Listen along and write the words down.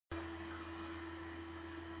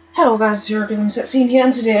Hello guys, it's Eurogamer16 here,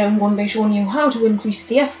 and today I'm going to be showing you how to increase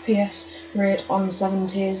the FPS rate on 7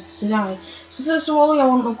 Days to Die. So first of all, you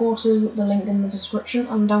want to go to the link in the description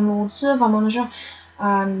and download Server Manager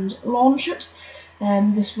and launch it.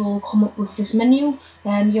 This will come up with this menu.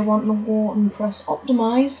 You want to go and press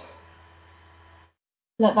Optimize,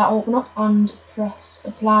 let that open up, and press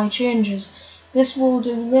Apply Changes. This will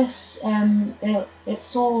do this.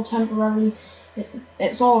 It's all temporary.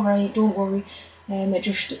 It's alright, don't worry. It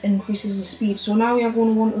just increases the speed. So now we are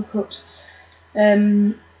going to want to put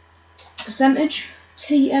percentage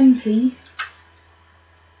TMP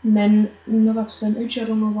and then another percentage. I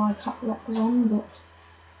don't know why cap lock is on, but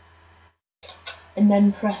and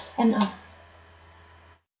then press enter.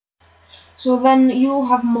 So then you'll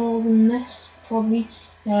have more than this probably.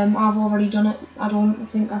 I've already done it. I don't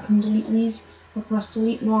think I can delete these. I'll press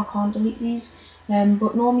delete. No, I can't delete these.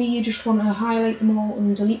 But normally you just want to highlight them all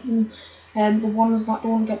and delete them. The ones that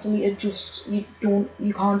don't get deleted,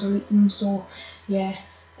 you can't delete them. So yeah.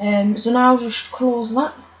 So now just close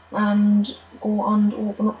that and go and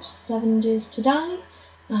open up 7 Days to Die,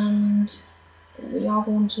 and we are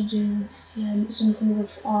going to do something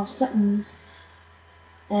with our settings.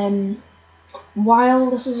 While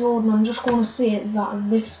this is loading, I'm just going to say that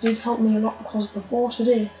this did help me a lot, because before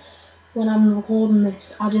today, when I'm recording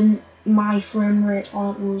this, my frame rate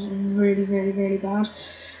on it was really bad.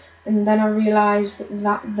 And then I realised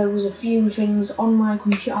that there was a few things on my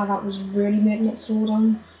computer that was really making it slow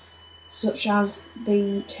down, such as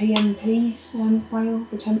the TMP file,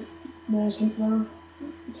 the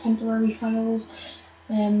temporary files,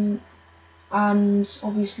 and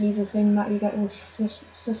obviously the thing that you get with this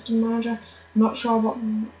System Manager. I'm not sure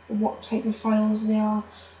what type of files they are,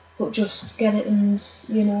 but just get it and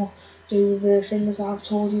do the things that I've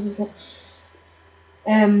told you with it.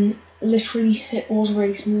 Literally, it goes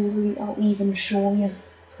really smoothly. I'll even show you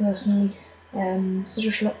personally. So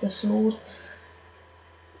just let this load.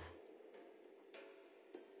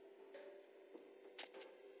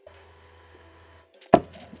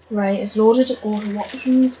 Right, it's loaded. Go to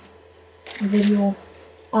options, video,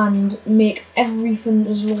 and make everything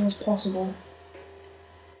as low as possible.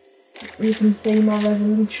 You can see my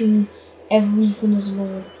resolution. Everything is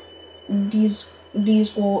low. These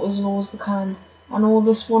go as low as they can. I know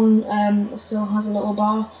this one still has a little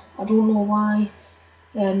bar. I don't know why.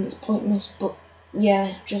 It's pointless, but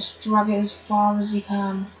yeah, just drag it as far as you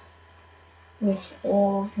can with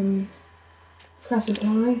all of them. Press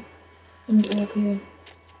apply and OK.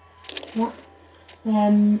 Yeah.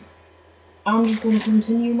 I'm just going to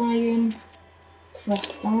continue my game.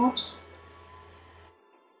 Press start.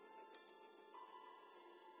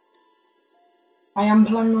 I am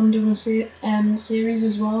planning on doing a series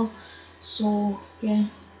as well, so yeah.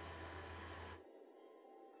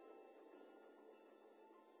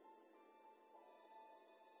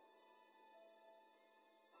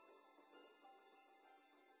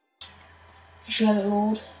 Just let it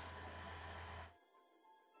load.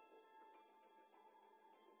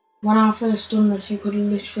 When I first done this, you could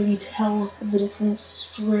literally tell the difference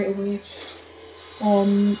straight away.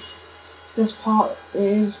 This part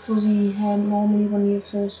is fuzzy normally when you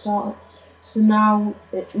first start it, so now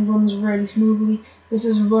it runs really smoothly. This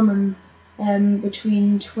is running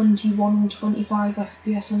between 21 and 25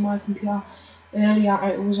 FPS on my computer. Earlier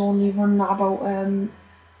it was only running at about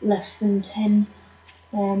less than 10.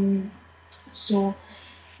 So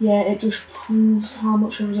yeah, it just proves how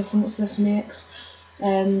much of a difference this makes.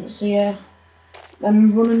 So yeah,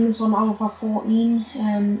 I'm running this on Alpha 14,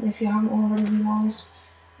 if you haven't already realised.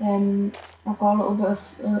 I've got a little bit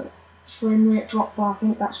of frame rate drop, but I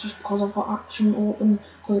think that's just because I've got Action open,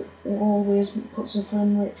 because it always puts a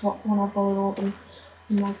frame rate drop when I've got it open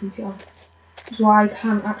on my computer. So I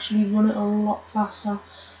can actually run it a lot faster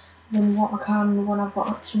than what I can when I've got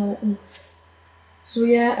Action open. So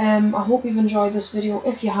yeah, I hope you've enjoyed this video.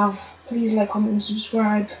 If you have, please like, comment and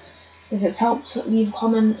subscribe. If it's helped, leave a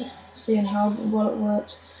comment saying how well it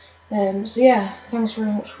worked. So yeah, thanks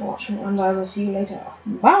very much for watching, and I will see you later.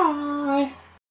 Bye!